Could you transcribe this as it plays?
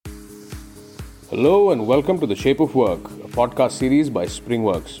Hello and welcome to The Shape of Work, a podcast series by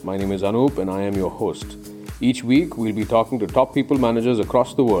Springworks. My name is Anup and I am your host. Each week, we'll be talking to top people managers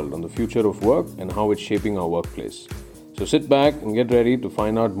across the world on the future of work and how it's shaping our workplace. So sit back and get ready to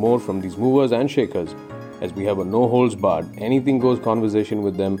find out more from these movers and shakers as we have a no holds barred, anything goes conversation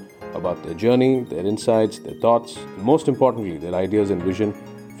with them about their journey, their insights, their thoughts, and most importantly, their ideas and vision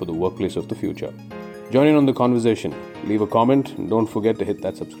for the workplace of the future. Join in on the conversation, leave a comment, and don't forget to hit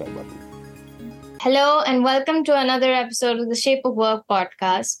that subscribe button. Hello and welcome to another episode of the Shape of Work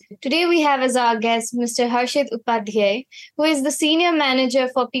podcast. Today we have as our guest Mr. Harshit Upadhyay, who is the Senior Manager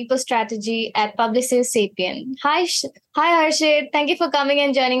for People Strategy at Publicis Sapient. Hi Harshit. Thank you for coming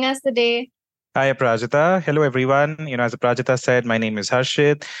and joining us today. Hi, Aprajita. Hello, everyone. As Aprajita said, my name is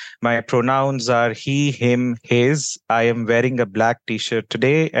Harshit. My pronouns are he, him, his. I am wearing a black t-shirt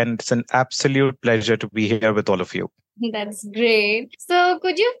today, and it's an absolute pleasure to be here with all of you. That's great. So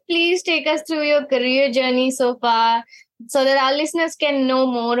could you please take us through your career journey so far so that our listeners can know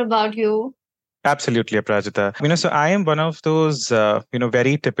more about you? Absolutely, Aprajita. So I am one of those,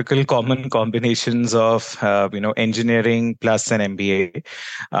 very typical common combinations of, engineering plus an MBA.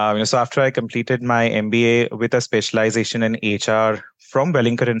 So after I completed my MBA with a specialization in HR from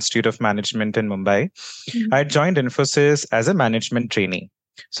Wellington Institute of Management in Mumbai, I joined Infosys as a management trainee.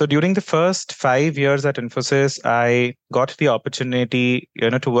 So during the first 5 years at Infosys, I got the opportunity,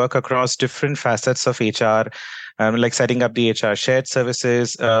 to work across different facets of HR, like setting up the HR shared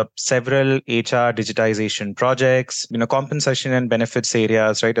services, several HR digitization projects, compensation and benefits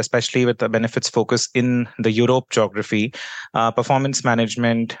areas, right? Especially with the benefits focus in the Europe geography, performance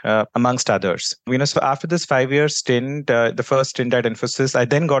management, amongst others. So after this 5 year stint, the first stint at Infosys, I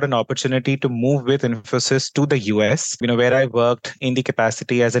then got an opportunity to move with Infosys to the US, where I worked in the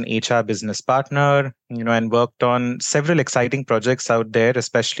capacity as an HR business partner, and worked on several exciting projects out there,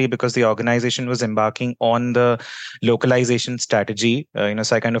 especially because the organization was embarking on the localization strategy.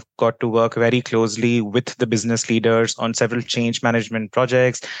 So I kind of got to work very closely with the business leaders on several change management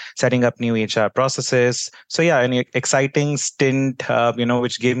projects, setting up new HR processes. So yeah, an exciting stint,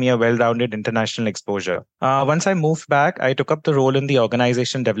 which gave me a well-rounded international exposure. Once I moved back, I took up the role in the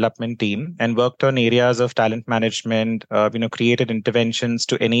organization development team and worked on areas of talent management, created interventions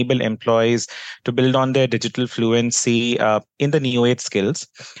to enable employees to build on their digital fluency in the new age skills,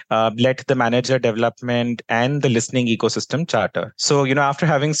 led the manager development and the listening ecosystem charter. So, after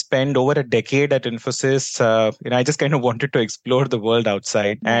having spent over a decade at Infosys, I just kind of wanted to explore the world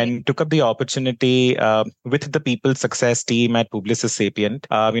outside and took up the opportunity with the people success team at Publicis Sapient.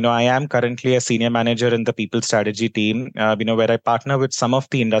 I am currently a senior manager in the people strategy team, where I partner with some of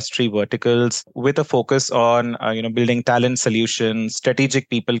the industry verticals with a focus on, building talent solutions, strategic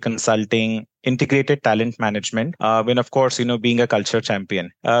people consulting, integrated talent management, when of course, being a culture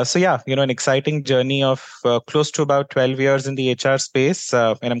champion. An exciting journey of close to about 12 years in the HR space,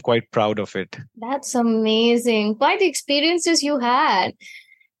 and I'm quite proud of it. That's amazing. Quite the experiences you had.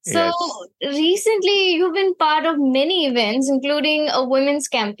 So recently, you've been part of many events, including a women's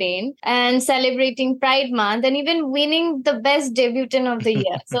campaign and celebrating Pride Month and even winning the best debutant of the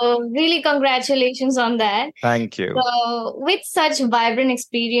year. So really congratulations on that. Thank you. So with such vibrant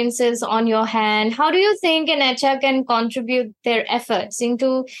experiences on your hand, how do you think an HR can contribute their efforts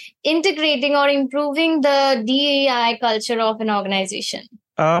into integrating or improving the DEI culture of an organization?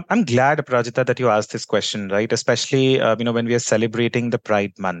 I'm glad, Aprajita, that you asked this question, right? Especially, when we are celebrating the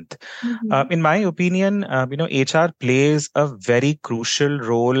Pride Month. In my opinion, HR plays a very crucial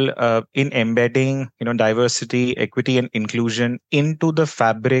role in embedding, diversity, equity, and inclusion into the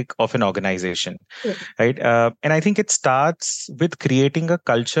fabric of an organization, right? And I think it starts with creating a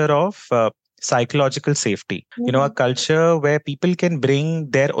culture of psychological safety, a culture where people can bring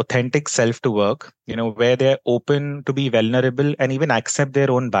their authentic self to work, where they're open to be vulnerable and even accept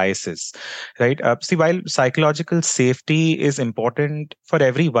their own biases, right? While psychological safety is important for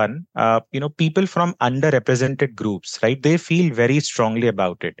everyone, people from underrepresented groups, right, they feel very strongly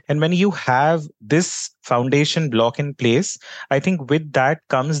about it. And when you have this foundation block in place, I think with that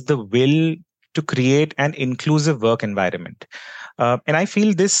comes the will to create an inclusive work environment. And I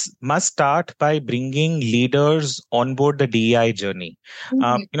feel this must start by bringing leaders on board the DEI journey.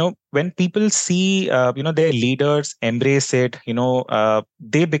 When people see, their leaders embrace it,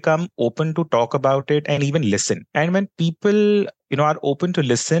 they become open to talk about it and even listen. And when people, are open to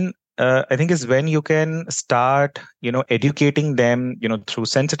listen, I think is when you can start, educating them, through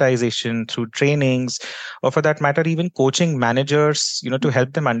sensitization, through trainings, or for that matter, even coaching managers, to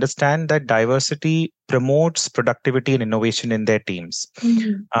help them understand that diversity promotes productivity and innovation in their teams.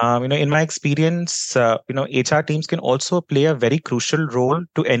 Mhm. In my experience, HR teams can also play a very crucial role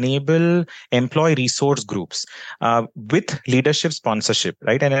to enable employee resource groups with leadership sponsorship,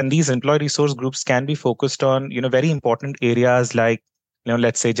 right? And these employee resource groups can be focused on, very important areas like,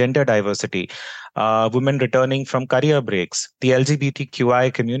 let's say gender diversity, women returning from career breaks, the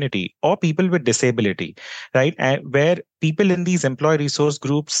LGBTQI community, or people with disability, right? And where people in these employee resource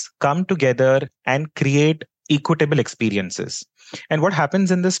groups come together and create equitable experiences. And what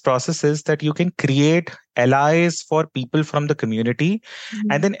happens in this process is that you can create allies for people from the community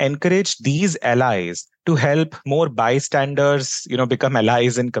and Mhm. then encourage these allies to help more bystanders, become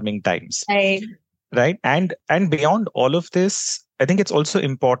allies in coming times. Right. Right. And beyond all of this, I think it's also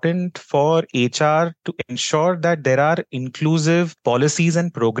important for HR to ensure that there are inclusive policies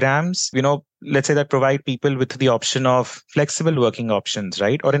and programs, let's say that provide people with the option of flexible working options,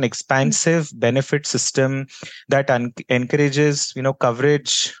 right? Or an expansive benefit system that encourages,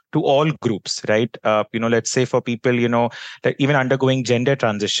 coverage to all groups, right? Let's say for people, that even undergoing gender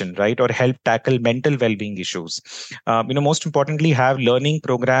transition, right? Or help tackle mental well-being issues. Most importantly, have learning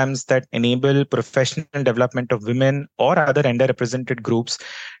programs that enable professional development of women or other underrepresented groups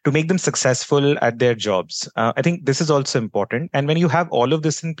to make them successful at their jobs. I think this is also important. And when you have all of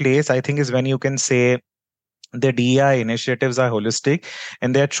this in place, I think is when you can say the DEI initiatives are holistic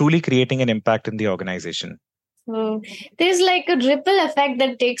and they are truly creating an impact in the organization. So there's like a ripple effect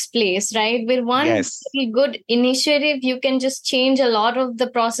that takes place, right? With one Yes. really good initiative, you can just change a lot of the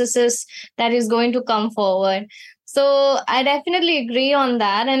processes that is going to come forward. So I definitely agree on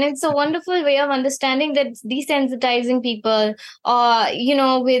that. And it's a wonderful way of understanding that desensitizing people,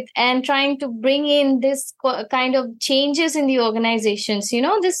 with and trying to bring in this kind of changes in the organizations,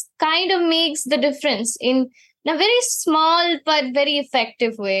 this kind of makes the difference in a very small but very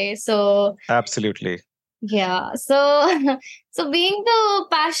effective way. So Absolutely. yeah. So, so being the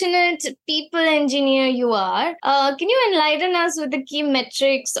passionate people engineer you are, can you enlighten us with the key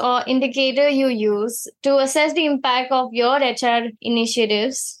metrics or indicator you use to assess the impact of your HR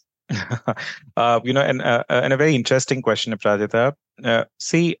initiatives? And a very interesting question, Prajita.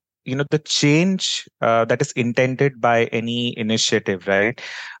 See, the change that is intended by any initiative, right?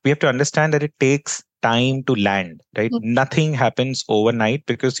 We have to understand that it takes time to land, right? Nothing happens overnight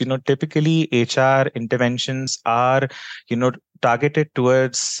because, typically HR interventions are, targeted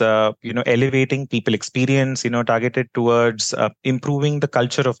towards, elevating people experience, targeted towards improving the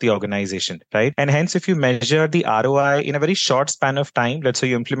culture of the organization, right? And hence, if you measure the ROI in a very short span of time, let's say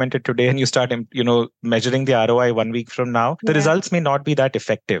you implement it today and you start, measuring the ROI 1 week from now, the Yeah. results may not be that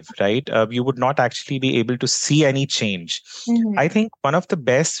effective, right? You would not actually be able to see any change. Mhm. I think one of the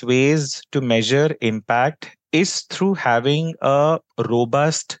best ways to measure impact is through having a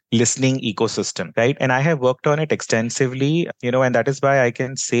robust listening ecosystem, right? And I have worked on it extensively, and that is why I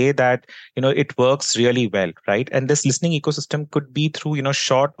can say that, it works really well, right? And this listening ecosystem could be through,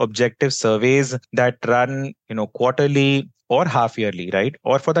 short objective surveys that run, quarterly or half yearly, right?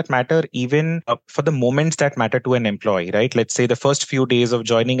 Or for that matter, even for the moments that matter to an employee, right? Let's say the first few days of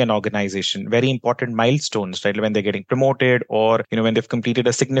joining an organization, very important milestones, right? When they're getting promoted or, when they've completed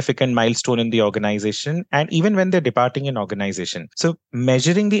a significant milestone in the organization and even when they're departing an organization. So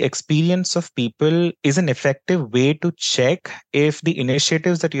measuring the experience of people is an effective way to check if the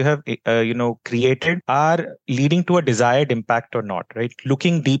initiatives that you have, created are leading to a desired impact or not, right?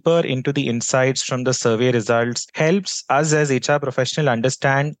 Looking deeper into the insights from the survey results helps us as HR professional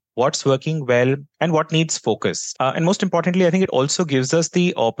understand what's working well and what needs focus. And most importantly, I think it also gives us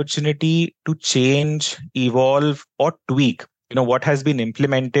the opportunity to change, evolve, or tweak, what has been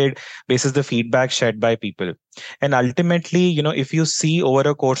implemented basis the feedback shared by people. And ultimately, if you see over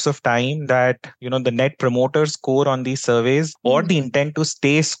a course of time that, the net promoter score on these surveys or the intent to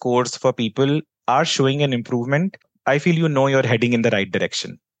stay scores for people are showing an improvement, I feel you're heading in the right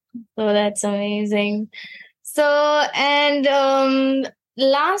direction. So that's amazing. So, and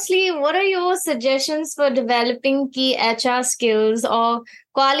lastly, what are your suggestions for developing key HR skills or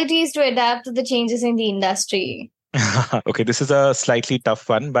qualities to adapt to the changes in the industry? Okay, this is a slightly tough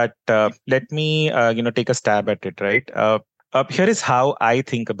one, but let me, take a stab at it, right? Here is how I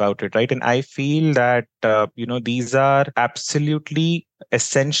think about it, right? And I feel that, these are absolutely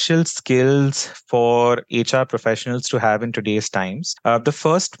essential skills for HR professionals to have in today's times. The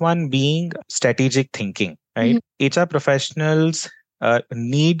first one being strategic thinking, right? HR professionals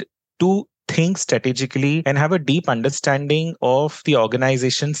need to think strategically and have a deep understanding of the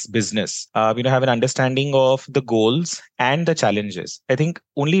organization's business. Have an understanding of the goals and the challenges. I think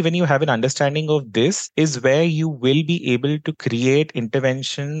only when you have an understanding of this is where you will be able to create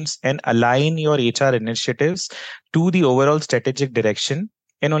interventions and align your HR initiatives to the overall strategic direction.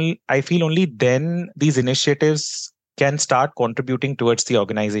 And I feel only then these initiatives can start contributing towards the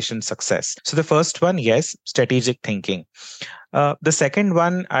organization's success. So the first one, yes, strategic thinking. The second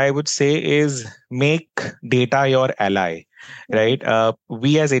one I would say is make data your ally, right?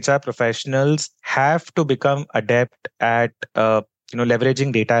 We as HR professionals have to become adept at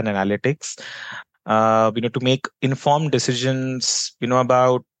leveraging data and analytics, to make informed decisions,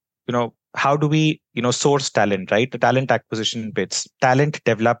 about how do we source talent, right? The talent acquisition bits, talent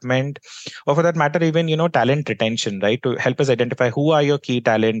development, or for that matter even talent retention, right? To help us identify who are your key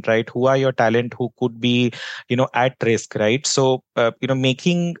talent, right? Who are your talent who could be at risk, right? So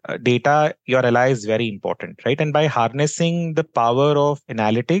making data your ally is very important, right? And by harnessing the power of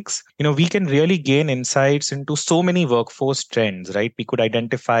analytics, we can really gain insights into so many workforce trends, right? We could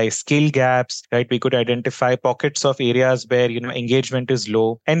identify skill gaps, right? We could identify pockets of areas where engagement is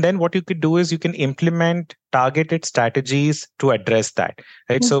low, and then what you could do is you can implement targeted strategies to address that,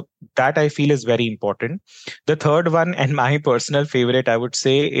 right? So that I feel is very important. The third one, and my personal favorite, I would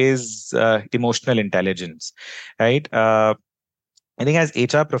say, is emotional intelligence, right? I think as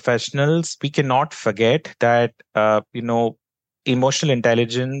HR professionals, we cannot forget that emotional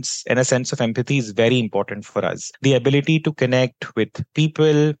intelligence and a sense of empathy is very important for us. The ability to connect with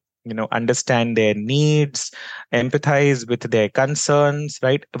people, understand their needs, empathize with their concerns,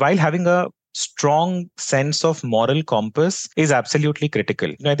 right? While having a strong sense of moral compass is absolutely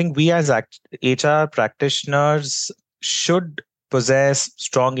critical. I think we as HR practitioners should possess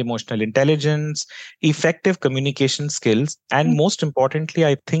strong emotional intelligence, effective communication skills, and most importantly,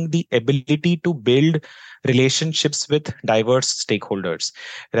 I think the ability to build relationships with diverse stakeholders,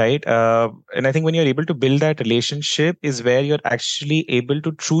 right? And I think when you're able to build that relationship is where you're actually able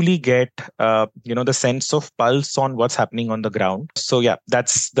to truly get, the sense of pulse on what's happening on the ground. So yeah,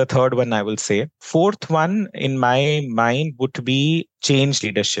 that's the third one I will say. Fourth one in my mind would be change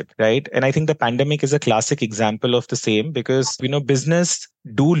leadership, right? And I think the pandemic is a classic example of the same because, business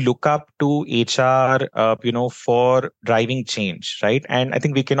do look up to HR, for driving change, right? And I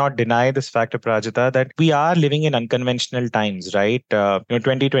think we cannot deny this fact, Prajita, that we are living in unconventional times, right?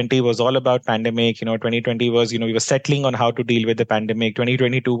 2020 was all about pandemic. 2020 was, we were settling on how to deal with the pandemic.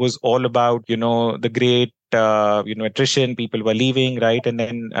 2022 was all about, the great attrition, people were leaving, right? And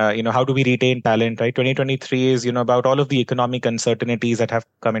then, how do we retain talent, right? 2023 is, about all of the economic uncertainties that have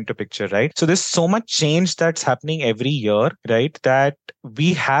come into picture, right? So there's so much change that's happening every year, right? That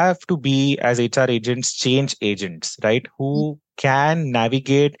we have to be as HR agents, change agents, right? Who can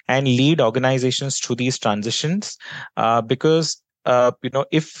navigate and lead organizations through these transitions, because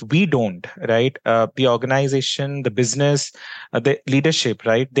if we don't, right, the organization, the business, the leadership,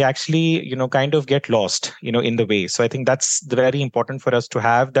 right, they actually, kind of get lost, in the way. So I think that's very important for us to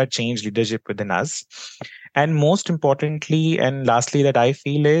have that change leadership within us. And most importantly, and lastly, that I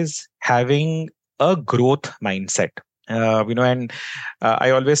feel is having a growth mindset. I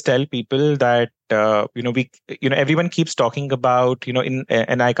always tell people that everyone keeps talking about,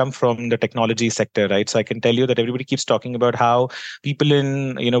 and I come from the technology sector, right? So I can tell you that everybody keeps talking about how people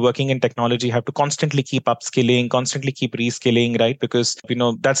in, working in technology have to constantly keep upskilling, constantly keep reskilling, right? Because,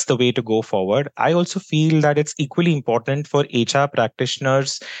 that's the way to go forward. I also feel that it's equally important for HR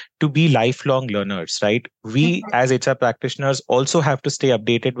practitioners to be lifelong learners, right? We as HR practitioners also have to stay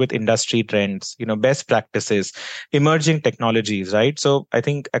updated with industry trends, best practices, emerging technologies, right? So I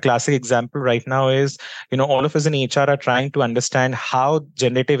think a classic example right now is, all of us in HR are trying to understand how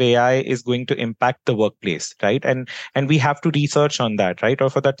generative AI is going to impact the workplace, right? And we have to research on that, right?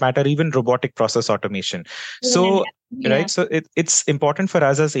 Or for that matter, even robotic process automation. So right. So it's important for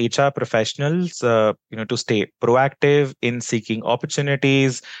us as HR professionals, to stay proactive in seeking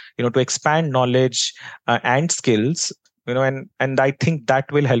opportunities, to expand knowledge and skills, and I think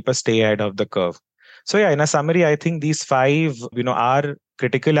that will help us stay ahead of the curve. So yeah, in a summary, I think these five, are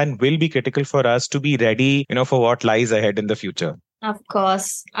critical and will be critical for us to be ready, for what lies ahead in the future. Of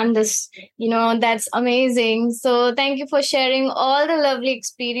course. And this, that's amazing. So thank you for sharing all the lovely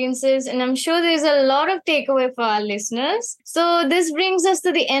experiences. And I'm sure there's a lot of takeaway for our listeners. So this brings us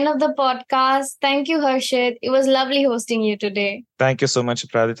to the end of the podcast. Thank you, Harshit. It was lovely hosting you today. Thank you so much,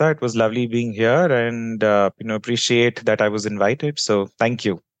 Pradita. It was lovely being here and, appreciate that I was invited. So thank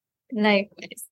you. Likewise.